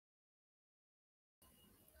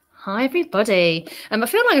Hi, everybody. I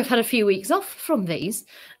feel like I've had a few weeks off from these,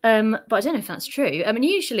 but I don't know if that's true. I mean,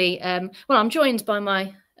 usually, well, I'm joined by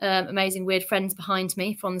my amazing weird friends behind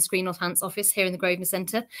me from the Screen Northants office here in the Grosvenor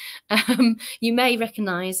Centre. You may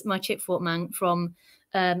recognise my chipfort man from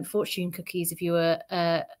Fortune Cookies if you were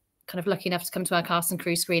kind of lucky enough to come to our cast and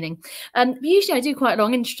crew screening. Usually I do quite a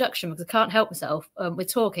long introduction because I can't help myself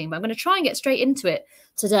with talking, but I'm going to try and get straight into it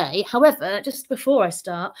today. However, just before I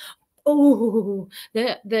start, oh,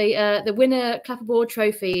 the winner clapperboard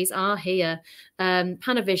trophies are here.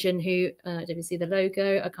 Panavision, who did we see the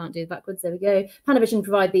logo? I can't do the backwards. There we go. Panavision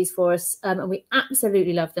provide these for us, and we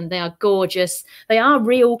absolutely love them. They are gorgeous. They are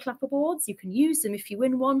real clapperboards. You can use them if you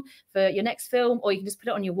win one for your next film, or you can just put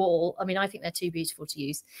it on your wall. I mean, I think they're too beautiful to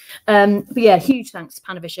use. But yeah, huge thanks to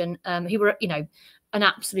Panavision, who were, you know, an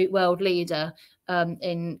absolute world leader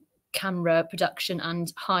in camera production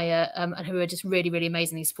and hire, and who are just really, really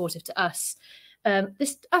amazingly supportive to us.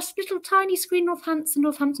 This little tiny Screen Northants and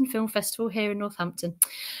Northampton Film Festival here in Northampton.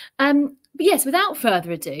 But yes, without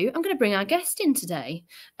further ado, I'm going to bring our guest in today.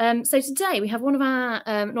 So today we have one of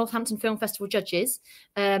our Northampton Film Festival judges.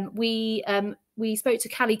 We spoke to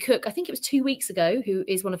Kerrie Cosh, I think it was 2 weeks ago, who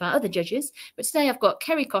is one of our other judges. But today I've got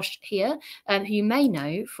Kerrie Cosh here, who you may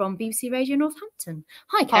know from BBC Radio Northampton.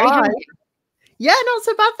 Hi, Kerrie. Hi. How are you? Yeah, not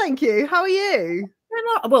so bad, thank you. How are you?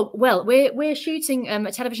 Well, we're shooting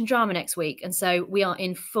a television drama next week, and so we are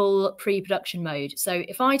in full pre-production mode. So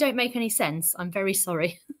if I don't make any sense, I'm very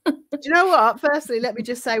sorry. Do you know what? Firstly, let me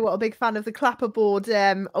just say what a big fan of the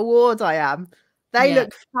clapperboard award I am. They look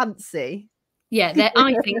fancy. Yeah,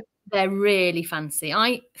 I think they're really fancy.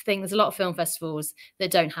 I think there's a lot of film festivals that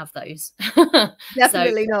don't have those.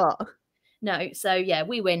 Definitely not. No, so yeah,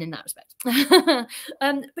 we win in that respect.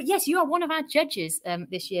 But yes, you are one of our judges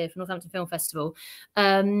this year for Northampton Film Festival.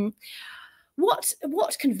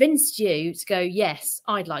 What convinced you to go, yes,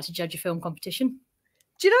 I'd like to judge a film competition?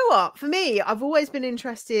 Do you know what? For me, I've always been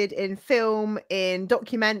interested in film, in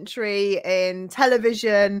documentary, in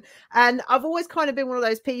television. And I've always kind of been one of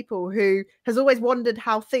those people who has always wondered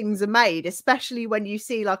how things are made, especially when you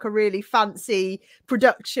see like a really fancy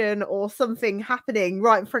production or something happening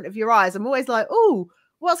right in front of your eyes. I'm always like, oh,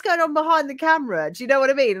 what's going on behind the camera? Do you know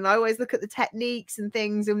what I mean? And I always look at the techniques and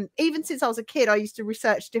things. And even since I was a kid, I used to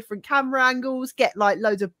research different camera angles, get like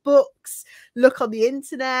loads of books, look on the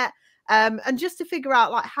internet. And just to figure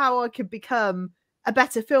out like how I could become a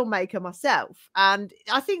better filmmaker myself. And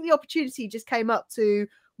I think the opportunity just came up to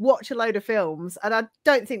watch a load of films. And I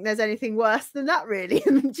don't think there's anything worse than that, really.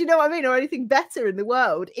 Do you know what I mean? Or anything better in the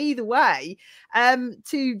world, either way,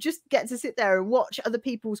 to just get to sit there and watch other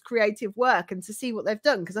people's creative work and to see what they've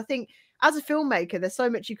done. Because I think as a filmmaker, there's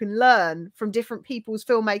so much you can learn from different people's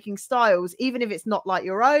filmmaking styles, even if it's not like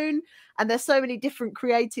your own. And there's so many different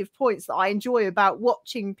creative points that I enjoy about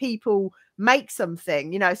watching people make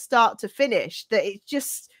something, you know, start to finish, that it's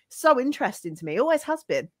just so interesting to me. It always has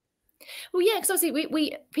been. Well, yeah, because obviously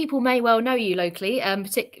we people may well know you locally,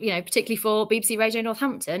 particularly for BBC Radio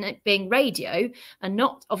Northampton, it being radio and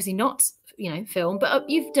not film, but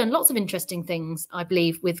you've done lots of interesting things, I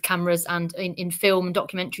believe, with cameras and in film and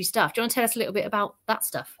documentary stuff. Do you want to tell us a little bit about that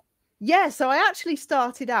stuff? Yeah, so I actually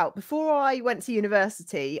started out before I went to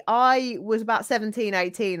university. I was about 17,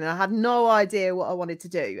 18, and I had no idea what I wanted to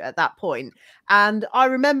do at that point. And I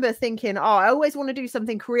remember thinking, oh, I always want to do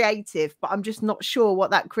something creative, but I'm just not sure what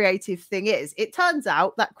that creative thing is. It turns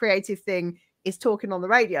out that creative thing is talking on the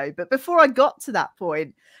radio. But before I got to that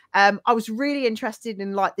point, I was really interested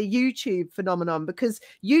in like the YouTube phenomenon, because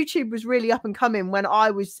YouTube was really up and coming when I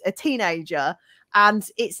was a teenager. And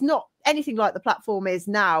it's not anything like the platform is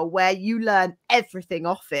now, where you learn everything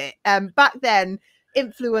off it. Back then,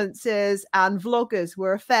 influencers and vloggers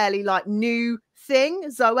were a fairly like new thing.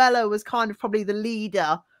 Zoella was kind of probably the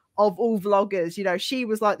leader of all vloggers. You know, she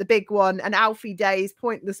was like the big one, and Alfie Day's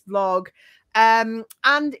Pointless Vlog. And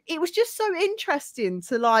it was just so interesting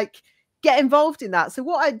to like get involved in that. So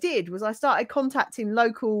what I did was I started contacting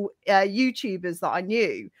local YouTubers that I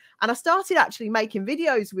knew, and I started actually making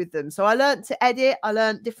videos with them. So I learned to edit, I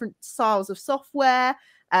learned different styles of software,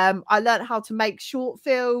 I learned how to make short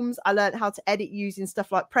films, I learned how to edit using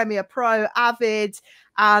stuff like Premiere Pro, Avid,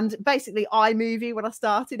 and basically iMovie when I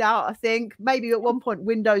started out. I think maybe at one point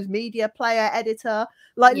Windows Media Player Editor,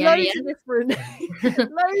 like loads of different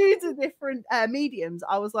loads of different mediums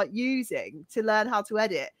I was like using to learn how to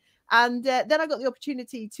edit. And then I got the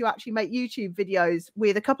opportunity to actually make YouTube videos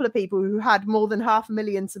with a couple of people who had more than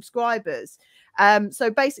 500,000 subscribers. So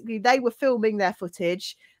basically they were filming their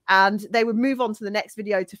footage and they would move on to the next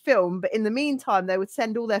video to film. But in the meantime, they would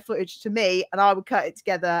send all their footage to me and I would cut it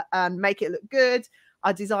together and make it look good.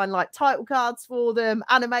 I designed like title cards for them,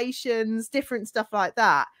 animations, different stuff like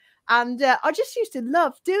that. And I just used to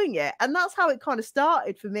love doing it. And that's how it kind of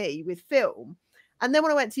started for me with film. And then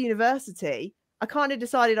when I went to university, I kind of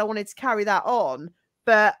decided I wanted to carry that on.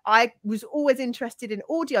 But I was always interested in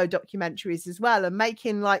audio documentaries as well, and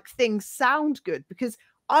making like things sound good, because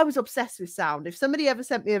I was obsessed with sound. If somebody ever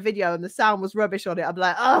sent me a video and the sound was rubbish on it, I'd be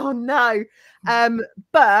like, oh no.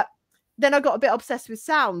 But then I got a bit obsessed with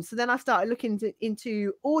sound. So then I started looking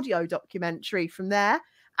into audio documentary from there,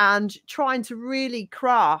 and trying to really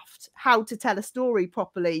craft how to tell a story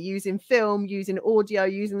properly using film, using audio,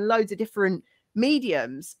 using loads of different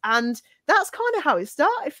mediums. And that's kind of how it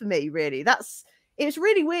started for me, really. It's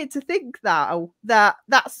really weird to think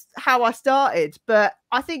that's how I started, but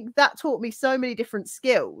I think that taught me so many different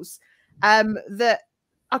skills that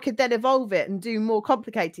I could then evolve it and do more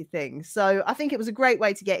complicated things. So I think it was a great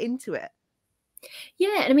way to get into it.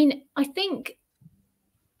 Yeah, I mean, I think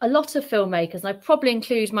a lot of filmmakers, and I probably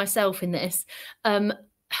include myself in this,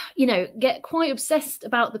 you know, get quite obsessed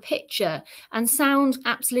about the picture, and sound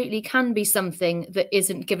absolutely can be something that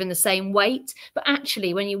isn't given the same weight. But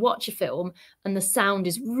actually, when you watch a film and the sound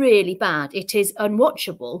is really bad, it is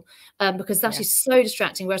unwatchable, because that is so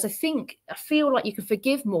distracting. Whereas I feel like you can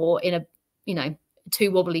forgive more in a, you know, too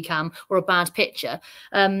wobbly cam or a bad picture.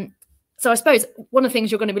 So I suppose one of the things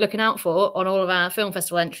you're going to be looking out for on all of our film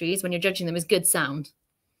festival entries when you're judging them is good sound.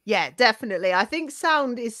 Yeah, definitely. I think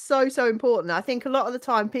sound is so important. I think a lot of the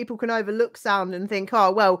time people can overlook sound and think,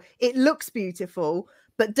 oh, well, it looks beautiful,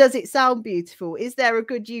 but does it sound beautiful? Is there a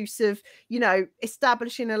good use of, you know,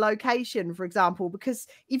 establishing a location, for example? Because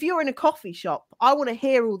if you're in a coffee shop, I want to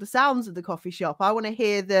hear all the sounds of the coffee shop. I want to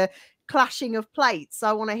hear the clashing of plates.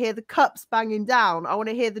 I want to hear the cups banging down. I want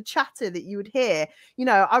to hear the chatter that you would hear. You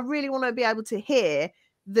know, I really want to be able to hear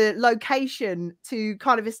the location to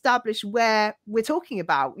kind of establish where we're talking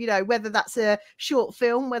about, you know, whether that's a short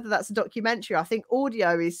film, whether that's a documentary. I think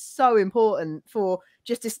audio is so important for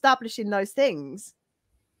just establishing those things.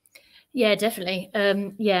 Yeah, definitely.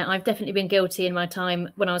 Yeah, I've definitely been guilty in my time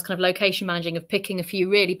when I was kind of location managing of picking a few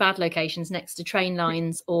really bad locations next to train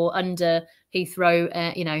lines or under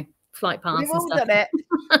Heathrow, you know, flight paths. We've all done it.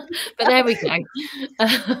 But there we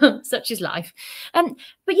go. Such is life.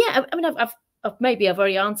 But yeah, I mean, maybe I've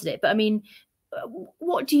already answered it, but I mean,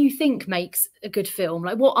 what do you think makes a good film?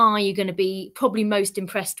 Like, what are you going to be probably most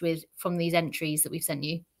impressed with from these entries that we've sent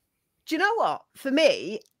you? Do you know what? For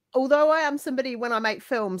me, although I am somebody, when I make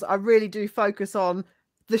films, I really do focus on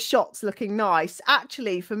the shots looking nice.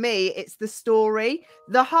 Actually, for me, it's the story.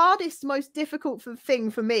 The hardest, most difficult thing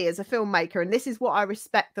for me as a filmmaker, and this is what I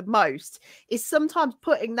respect the most, is sometimes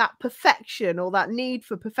putting that perfection or that need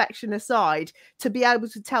for perfection aside to be able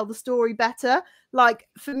to tell the story better. Like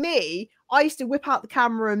for me, I used to whip out the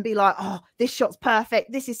camera and be like, oh, this shot's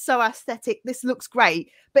perfect. This is so aesthetic. This looks great.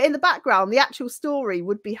 But in the background, the actual story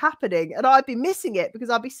would be happening and I'd be missing it because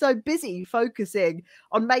I'd be so busy focusing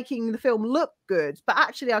on making the film look good. But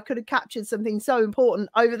actually, I could have captured something so important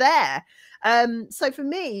over there. So for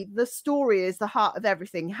me, the story is the heart of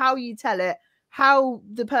everything. How you tell it, how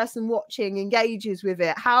the person watching engages with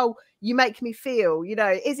it, how you make me feel, you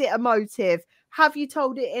know, is it emotive? Have you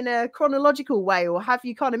told it in a chronological way, or have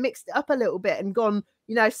you kind of mixed it up a little bit and gone,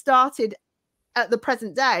 you know, started at the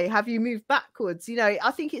present day? Have you moved backwards? You know,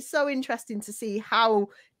 I think it's so interesting to see how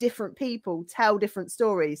different people tell different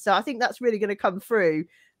stories. So I think that's really going to come through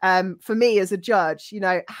for me as a judge, you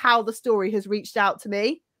know, how the story has reached out to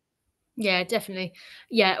me. Yeah, definitely.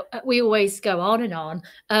 Yeah, we always go on and on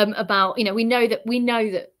about, you know, we know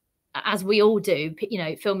that as we all do, you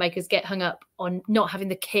know, filmmakers get hung up on not having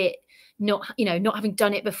the kit, not having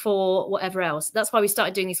done it before, whatever else. That's why we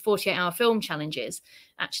started doing these 48-hour film challenges,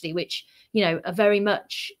 actually, which, you know, are very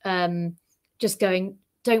much just going,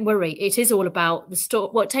 don't worry, it is all about the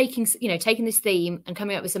story, taking this theme and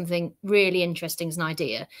coming up with something really interesting as an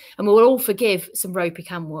idea. And we'll all forgive some ropey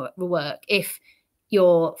camera work if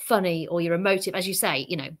you're funny or you're emotive, as you say.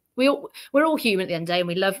 You know, we're all human at the end of the day, and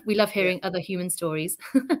we love hearing other human stories.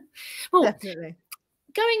 Well, definitely.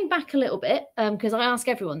 Going back a little bit, because I ask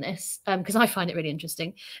everyone this, because I find it really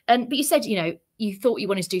interesting. But you said, you know, you thought you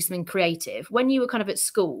wanted to do something creative. When you were kind of at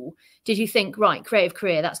school, did you think, right, creative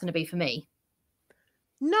career, that's going to be for me?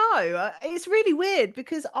 No, it's really weird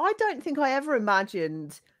because I don't think I ever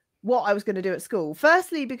imagined what I was going to do at school.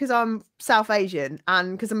 Firstly, because I'm South Asian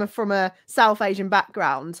and because I'm from a South Asian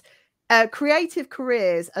background. Creative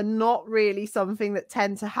careers are not really something that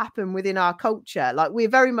tend to happen within our culture. Like, we're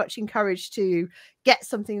very much encouraged to get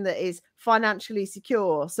something that is financially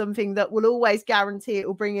secure, something that will always guarantee it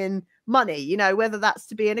will bring in money, you know, whether that's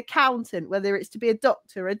to be an accountant, whether it's to be a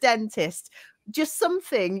doctor, a dentist. just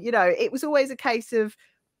something, you know, it was always a case of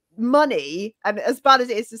money. And as bad as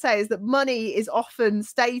it is to say, is that money is often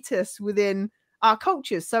status within our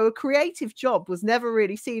cultures. So a creative job was never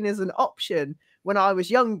really seen as an option when I was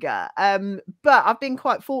younger. But I've been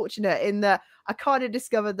quite fortunate in that I kind of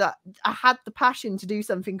discovered that I had the passion to do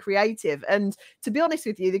something creative. And to be honest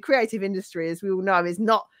with you, the creative industry, as we all know, is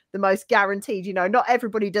not the most guaranteed. You know, not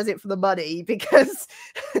everybody does it for the money, because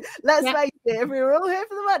let's face it, if we were all here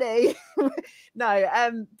for the money.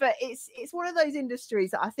 No, but it's one of those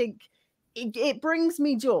industries that I think it brings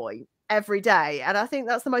me joy every day. And I think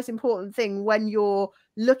that's the most important thing when you're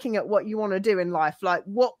looking at what you want to do in life, like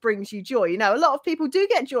what brings you joy. You know, a lot of people do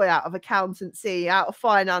get joy out of accountancy, out of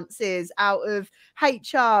finances, out of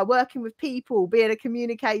HR, working with people, being a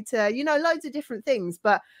communicator, you know, loads of different things.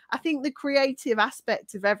 But I think the creative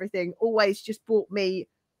aspect of everything always just brought me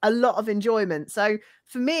a lot of enjoyment. So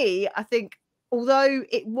for me, I think, although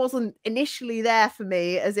it wasn't initially there for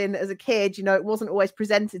me, as a kid, you know, it wasn't always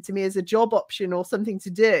presented to me as a job option or something to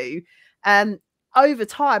do. Over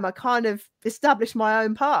time, I kind of established my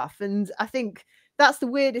own path. And I think that's the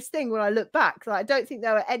weirdest thing when I look back. Like, I don't think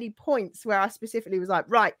there were any points where I specifically was like,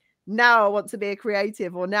 right, now I want to be a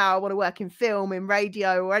creative, or now I want to work in film, in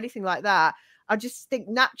radio, or anything like that. I just think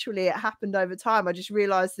naturally it happened over time. I just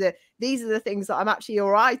realized that these are the things that I'm actually all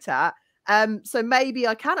right at. So maybe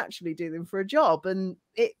I can actually do them for a job. And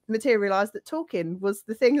it materialized that talking was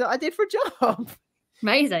the thing that I did for a job.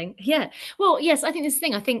 Amazing. Yeah. Well, yes, I think this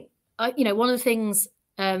thing, I think, you know, one of the things,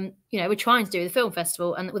 you know, we're trying to do with the film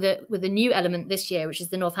festival, and with a new element this year, which is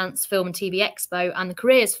the Northants Film and TV Expo and the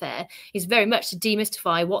Careers Fair, is very much to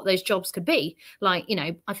demystify what those jobs could be. Like, you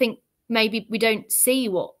know, I think maybe we don't see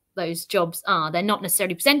what those jobs are. They're not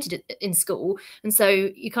necessarily presented in school, and so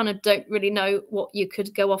you kind of don't really know what you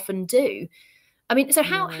could go off and do. I mean, so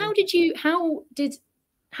how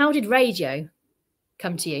did radio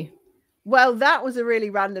come to you? Well, that was a really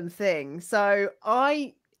random thing. So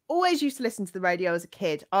I always used to listen to the radio as a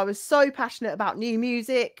kid. I was so passionate about new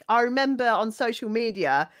music. I remember on social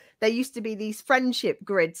media, there used to be these friendship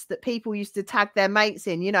grids that people used to tag their mates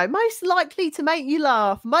in, you know, most likely to make you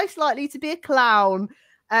laugh, most likely to be a clown.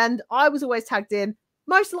 And I was always tagged in,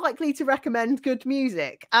 most likely to recommend good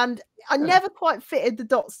music. And I never quite fitted the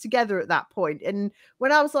dots together at that point. And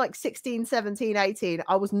when I was like 16, 17, 18,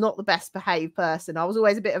 I was not the best behaved person. I was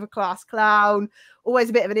always a bit of a class clown, always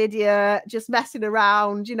a bit of an idiot, just messing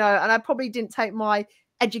around, you know, and I probably didn't take my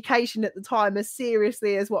education at the time as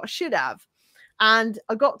seriously as what I should have. And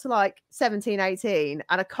I got to like 17, 18,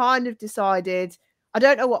 and I kind of decided, I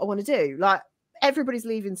don't know what I want to do. Like, everybody's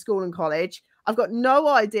leaving school and college. I've got no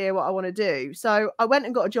idea what I want to do. So I went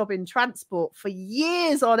and got a job in transport for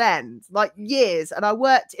years on end, like years. And I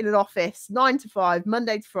worked in an office 9 to 5,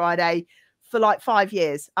 Monday to Friday, for like 5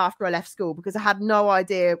 years after I left school, because I had no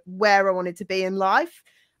idea where I wanted to be in life.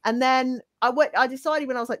 And then I decided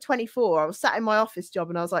when I was like 24, I was sat in my office job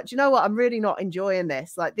and I was like, do you know what? I'm really not enjoying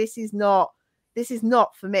this. Like, this is not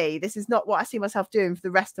for me. This is not what I see myself doing for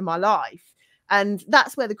the rest of my life. And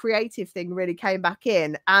that's where the creative thing really came back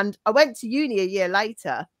in. And I went to uni a year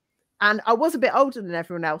later, and I was a bit older than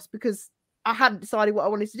everyone else because I hadn't decided what I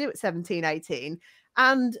wanted to do at 17, 18.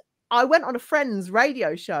 And I went on a friend's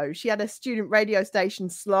radio show. She had a student radio station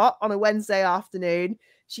slot on a Wednesday afternoon.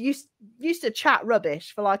 She used to chat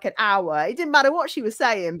rubbish for like an hour. It didn't matter what she was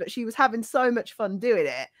saying, but she was having so much fun doing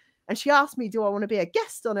it. And she asked me, do I want to be a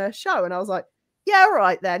guest on her show? And I was like, yeah, all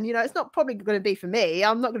right then. You know, it's not probably going to be for me.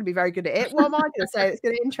 I'm not going to be very good at it. What am I going to say that's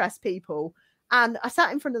going to interest people? And I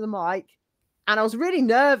sat in front of the mic, and I was really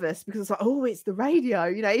nervous because I was like, oh, it's the radio,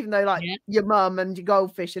 you know, even though like your mum and your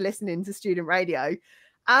goldfish are listening to student radio.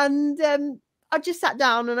 And I just sat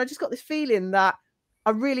down, and I just got this feeling that I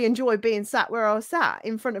really enjoyed being sat where I was sat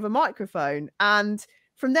in front of a microphone. And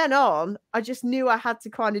from then on, I just knew I had to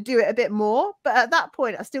kind of do it a bit more. But at that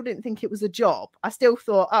point, I still didn't think it was a job. I still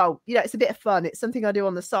thought, oh, you know, it's a bit of fun. It's something I do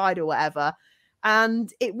on the side or whatever.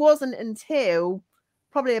 And it wasn't until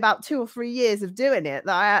probably about 2 or 3 years of doing it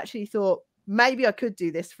that I actually thought maybe I could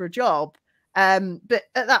do this for a job. But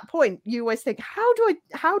at that point, you always think, how do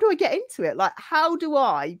I get into it? Like, how do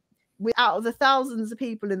I, out of the thousands of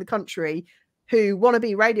people in the country who want to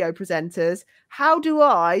be radio presenters, how do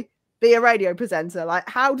I be a radio presenter? Like,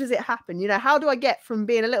 how does it happen? You know, how do I get from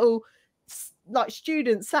being a little like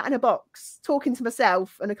student sat in a box talking to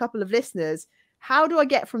myself and a couple of listeners, how do I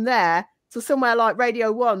get from there to somewhere like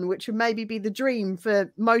Radio 1, which would maybe be the dream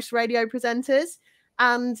for most radio presenters?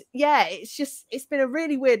 And yeah, it's been a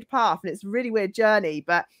really weird path, and it's a really weird journey.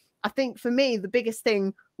 But I think for me, the biggest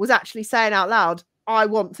thing was actually saying out loud, I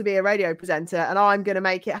want to be a radio presenter and I'm going to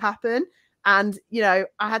make it happen. And, you know,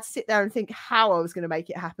 I had to sit there and think how I was going to make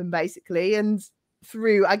it happen, basically. And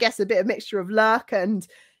through, I guess, a bit of mixture of luck and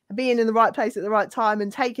being in the right place at the right time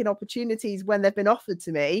and taking opportunities when they've been offered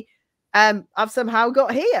to me, I've somehow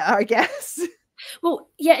got here, I guess. Well,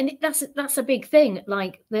 yeah, and that's a big thing.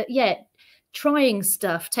 Like that, yeah, trying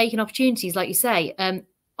stuff, taking opportunities, like you say.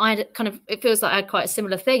 I had kind of, it feels like I had quite a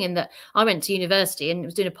similar thing in that I went to university and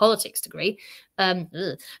was doing a politics degree, and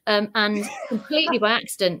completely by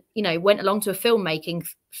accident, you know, went along to a filmmaking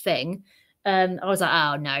thing. I was like,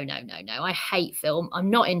 oh no, I hate film. I'm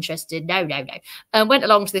not interested. No. Went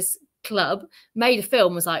along to this club, made a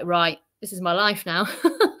film, was like, right, this is my life now.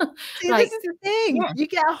 See, like, this is the thing. yeah. You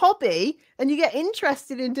get a hobby and you get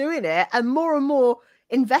interested in doing it and more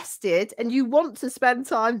invested, and you want to spend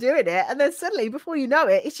time doing it. And then suddenly, before you know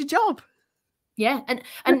it, it's your job. Yeah. And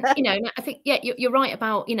you know, I think, yeah, you're right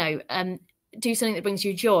about, you know, do something that brings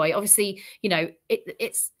you joy. Obviously, you know,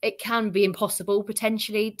 it can be impossible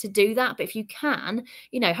potentially to do that, but if you can,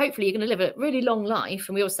 you know, hopefully you're going to live a really long life.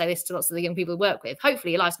 And we always say this to lots of the young people we work with,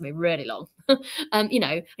 hopefully your life's going to be really long. You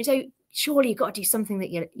know, and so surely you've got to do something that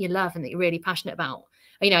you love and that you're really passionate about,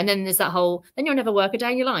 you know. And then there's that whole, then you'll never work a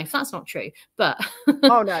day in your life. That's not true, but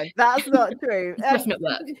oh no, that's not true. Definite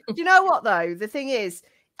work. Do you know what though, the thing is,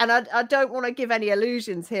 and I don't want to give any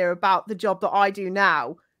illusions here about the job that I do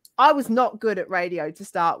now, I was not good at radio to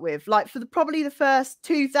start with. Like for probably the first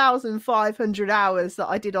 2,500 hours that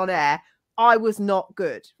I did on air, I was not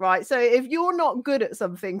good, right? So if you're not good at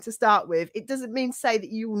something to start with, it doesn't mean to say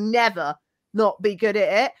that you will never not be good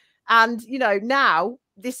at it. And, you know, now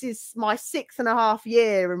this is my 6.5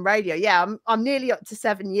 year in radio. Yeah, I'm nearly up to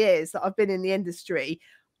 7 years that I've been in the industry.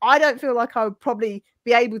 I don't feel like I would probably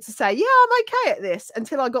be able to say, yeah, I'm okay at this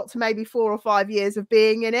until I got to maybe 4 or 5 years of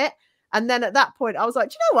being in it. And then at that point, I was like,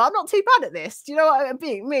 do you know what? I'm not too bad at this. Do you know what I'm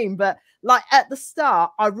being mean? But like at the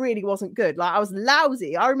start, I really wasn't good. Like I was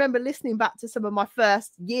lousy. I remember listening back to some of my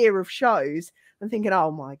first year of shows and thinking,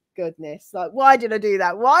 oh my goodness, like, why did I do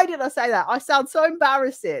that? Why did I say that? I sound so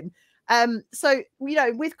embarrassing. So, you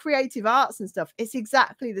know, with creative arts and stuff, it's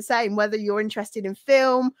exactly the same, whether you're interested in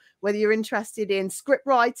film, whether you're interested in script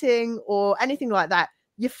writing or anything like that.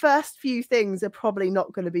 Your first few things are probably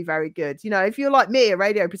not going to be very good. You know, if you're like me, a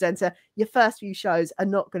radio presenter, your first few shows are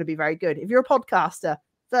not going to be very good. If you're a podcaster,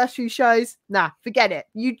 first few shows, nah, forget it.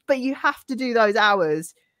 But you have to do those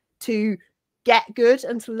hours to get good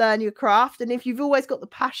and to learn your craft. And if you've always got the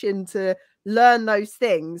passion to learn those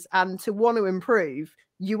things and to want to improve,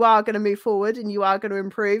 you are going to move forward and you are going to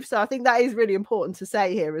improve. So I think that is really important to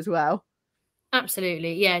say here as well.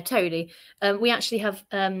 Absolutely. Yeah, totally. We actually have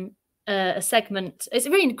a segment. It's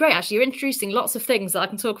really great, actually. You're introducing lots of things that I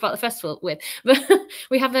can talk about the festival with. But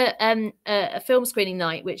we have a film screening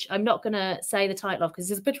night, which I'm not going to say the title of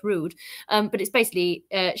because it's a bit rude. But it's basically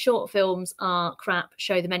short films are crap,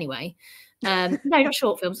 show them anyway. No, not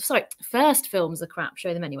short films. Sorry, first films are crap,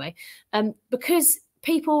 show them anyway. Because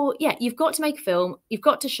people, yeah, you've got to make a film, you've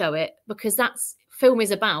got to show it, because that's film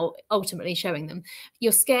is about, ultimately showing them.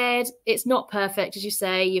 You're scared, it's not perfect, as you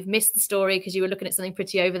say, you've missed the story because you were looking at something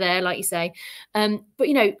pretty over there, like you say. But,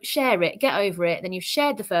 you know, share it, get over it, then you've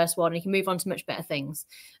shared the first one and you can move on to much better things.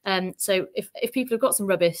 So if people have got some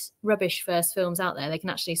rubbish first films out there, they can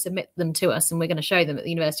actually submit them to us and we're going to show them at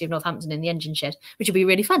the University of Northampton in the engine shed, which will be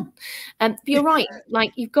really fun. But you're right,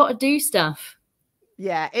 like, you've got to do stuff.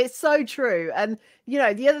 Yeah, it's so true. And, you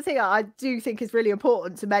know, the other thing I do think is really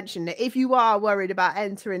important to mention, if you are worried about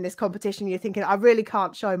entering this competition, you're thinking, I really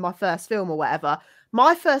can't show my first film or whatever.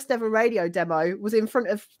 My first ever radio demo was in front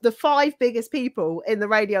of the 5 biggest people in the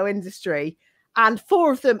radio industry. And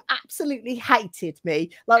 4 of them absolutely hated me.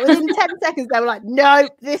 Like within 10 seconds, they were like, no,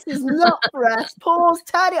 this is not for us. Pause,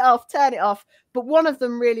 turn it off, turn it off. But one of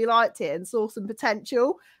them really liked it and saw some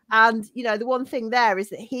potential. And, you know, the one thing there is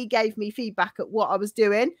that he gave me feedback at what I was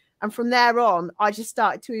doing. And from there on, I just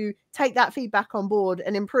started to take that feedback on board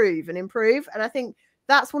and improve and improve. And I think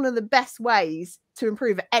that's one of the best ways to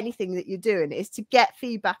improve at anything that you're doing, is to get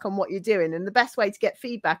feedback on what you're doing. And the best way to get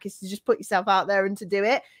feedback is to just put yourself out there and to do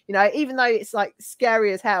it. You know, even though it's like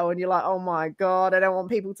scary as hell and you're like, oh my God, I don't want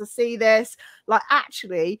people to see this. Like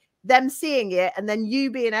actually them seeing it and then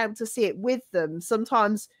you being able to see it with them,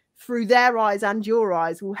 sometimes through their eyes and your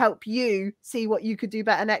eyes, will help you see what you could do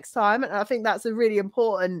better next time. And I think that's a really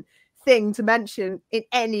important thing to mention in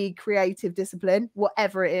any creative discipline,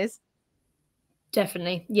 whatever it is.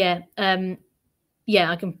 Definitely. Yeah.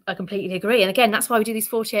 Yeah, I completely agree. And again, that's why we do these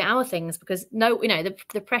 48-hour things, because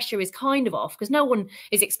the pressure is kind of off, because no one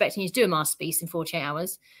is expecting you to do a masterpiece in 48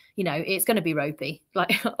 hours. You know, it's going to be ropey.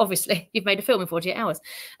 Like, obviously, you've made a film in 48 hours.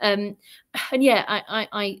 And yeah,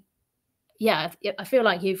 I feel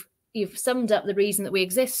like you've summed up the reason that we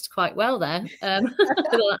exist quite well there, with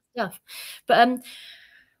all that stuff. But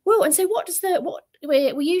well, and so what does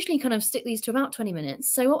we usually kind of stick these to about 20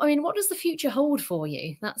 minutes. So I mean, what does the future hold for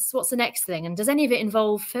you? What's the next thing, and does any of it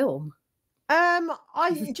involve film? Do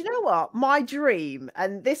you know what? My dream,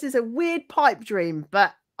 and this is a weird pipe dream,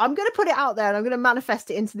 but I'm going to put it out there and I'm going to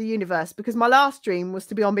manifest it into the universe, because my last dream was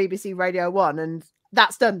to be on BBC Radio 1 and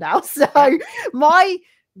that's done now. So my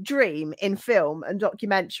dream in film and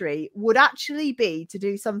documentary would actually be to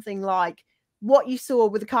do something like what you saw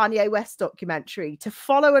with the Kanye West documentary, to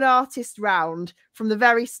follow an artist round from the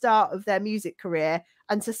very start of their music career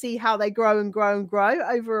and to see how they grow and grow and grow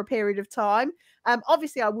over a period of time.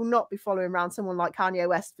 Obviously, I will not be following around someone like Kanye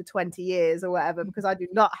West for 20 years or whatever, because I do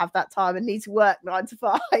not have that time and need to work 9 to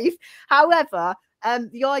 5. However,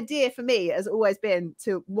 the idea for me has always been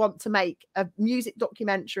to want to make a music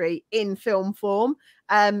documentary in film form.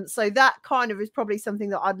 So that kind of is probably something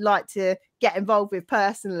that I'd like to get involved with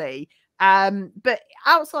personally. But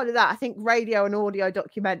outside of that, I think radio and audio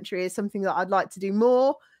documentary is something that I'd like to do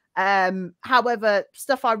more. However,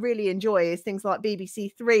 stuff I really enjoy is things like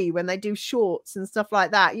BBC Three, when they do shorts and stuff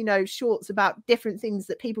like that, you know, shorts about different things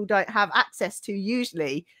that people don't have access to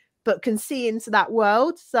usually, but can see into that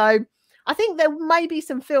world. So I think there may be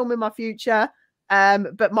some film in my future,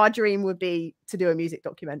 but my dream would be to do a music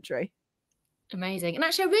documentary. Amazing. And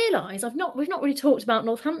actually, I realise we've not really talked about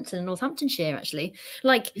Northampton and Northamptonshire, actually.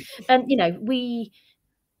 Like, you know,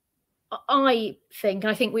 I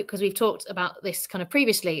think because we've talked about this kind of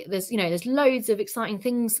previously, there's loads of exciting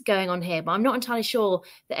things going on here, but I'm not entirely sure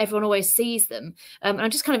that everyone always sees them. And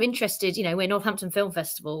I'm just kind of interested, you know, we're Northampton Film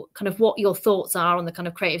Festival, kind of what your thoughts are on the kind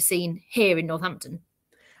of creative scene here in Northampton.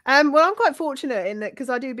 Well, I'm quite fortunate in that, because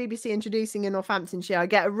I do BBC Introducing in Northamptonshire, I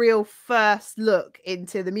get a real first look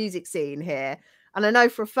into the music scene here. And I know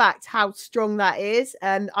for a fact how strong that is.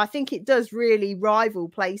 And I think it does really rival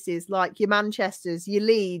places like your Manchesters, your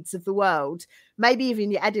Leeds of the world, maybe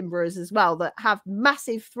even your Edinburghs as well, that have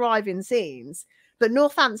massive thriving scenes. But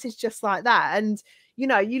Northants is just like that. And, you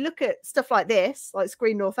know, you look at stuff like this, like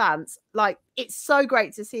Screen Northants, like it's so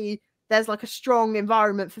great to see there's like a strong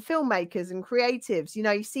environment for filmmakers and creatives. You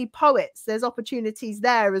know, you see poets, there's opportunities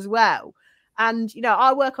there as well. And, you know,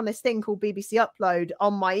 I work on this thing called BBC Upload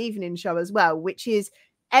on my evening show as well, which is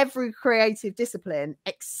every creative discipline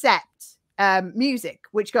except music,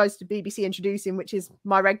 which goes to BBC Introducing, which is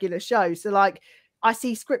my regular show. So like I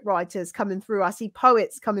see script writers coming through, I see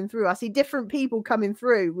poets coming through, I see different people coming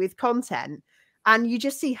through with content. And you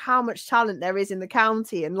just see how much talent there is in the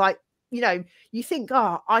county. And like, you know, you think,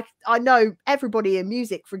 oh, I know everybody in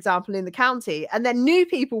music, for example, in the county, and then new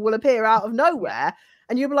people will appear out of nowhere.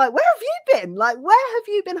 And you'll be like, where have you been? Like, where have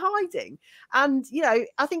you been hiding? And, you know,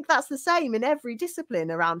 I think that's the same in every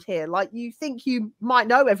discipline around here. Like, you think you might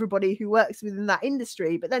know everybody who works within that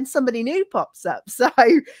industry, but then somebody new pops up. So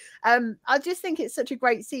I just think it's such a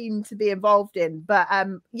great scene to be involved in. But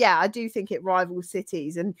yeah, I do think it rivals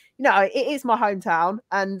cities. And, you know, it is my hometown.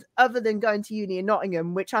 And other than going to uni in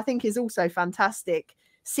Nottingham, which I think is also fantastic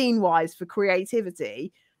scene-wise for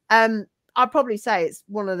creativity, I'd probably say it's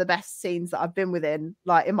one of the best scenes that I've been within,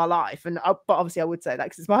 like, in my life. And but obviously I would say that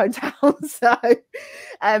because it's my hometown. So,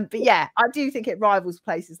 but yeah, I do think it rivals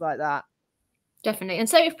places like that. Definitely. And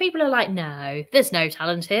so if people are like, no, there's no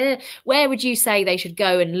talent here, where would you say they should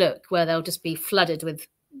go and look, where they'll just be flooded with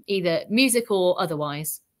either music or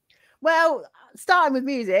otherwise? Well, starting with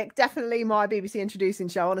music, definitely my BBC Introducing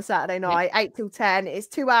show on a Saturday night, 8 till 10. It's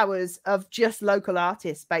 2 hours of just local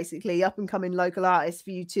artists, basically up and coming local artists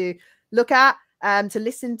for you to look at, to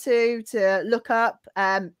listen to look up.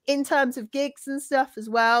 In terms of gigs and stuff as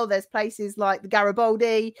well, there's places like the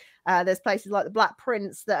Garibaldi, there's places like the Black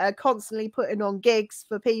Prince that are constantly putting on gigs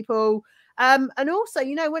for people. And also,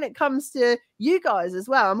 you know, when it comes to you guys as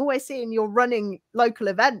well, I'm always seeing you're running local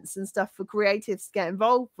events and stuff for creatives to get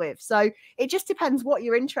involved with. So it just depends what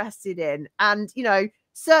you're interested in. And, you know,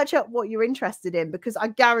 search up what you're interested in, because I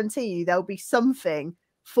guarantee you there'll be something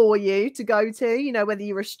for you to go to, you know, whether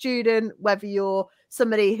you're a student, whether you're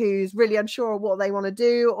somebody who's really unsure of what they want to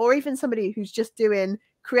do, or even somebody who's just doing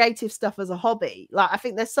creative stuff as a hobby. Like, I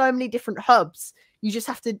think there's so many different hubs. You just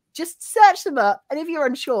have to just search them up. And if you're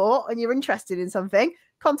unsure and you're interested in something,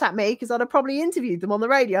 contact me, because I'd have probably interviewed them on the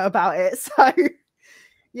radio about it. So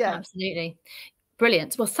yeah, absolutely.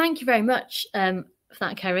 Brilliant. Well, thank you very much for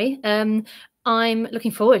that, Kerrie. I'm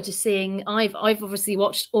looking forward to seeing, I've obviously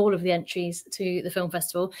watched all of the entries to the film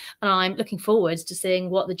festival, and I'm looking forward to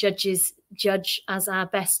seeing what the judges judge as our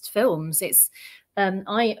best films. It's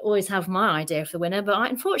I always have my idea of the winner, but I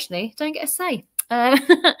unfortunately don't get a say.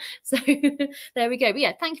 So there we go. But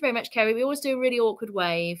yeah, thank you very much, Kerrie. We always do a really awkward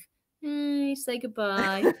wave. Hey, say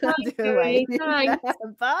goodbye. Bye, Do Kerrie. wait. Thanks.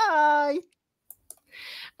 Bye.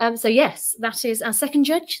 So yes, that is our second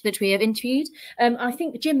judge that we have interviewed. I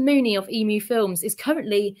think Jim Mooney of Emu Films is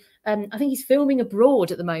currently, I think he's filming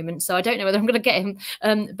abroad at the moment. So I don't know whether I'm going to get him.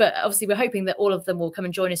 But obviously we're hoping that all of them will come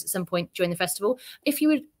and join us at some point during the festival. If you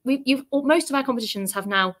would, most of our competitions have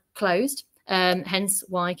now closed. Hence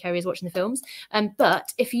why Kerrie is watching the films.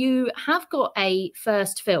 But if you have got a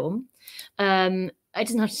first film, it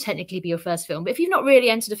doesn't have to technically be your first film, but if you've not really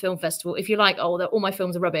entered a film festival, if you're like, oh, all my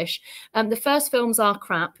films are rubbish, the first films are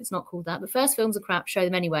crap. It's not called that, but first films are crap. Show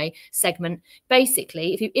them anyway. Segment.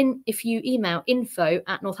 Basically, if you email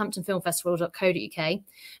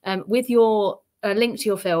info@northamptonfilmfestival.co.uk with your link to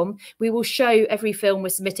your film, we will show every film we're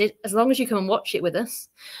submitted, as long as you come and watch it with us,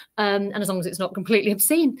 and as long as it's not completely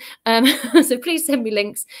obscene. So please send me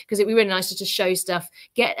links, because it'd be really nice to just show stuff,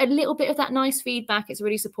 get a little bit of that nice feedback. It's a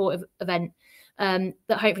really supportive event.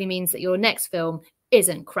 That hopefully means that your next film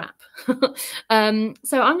isn't crap. So I'm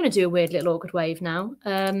going to do a weird little awkward wave now.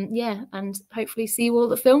 Yeah, and hopefully see you all at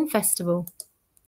the film festival.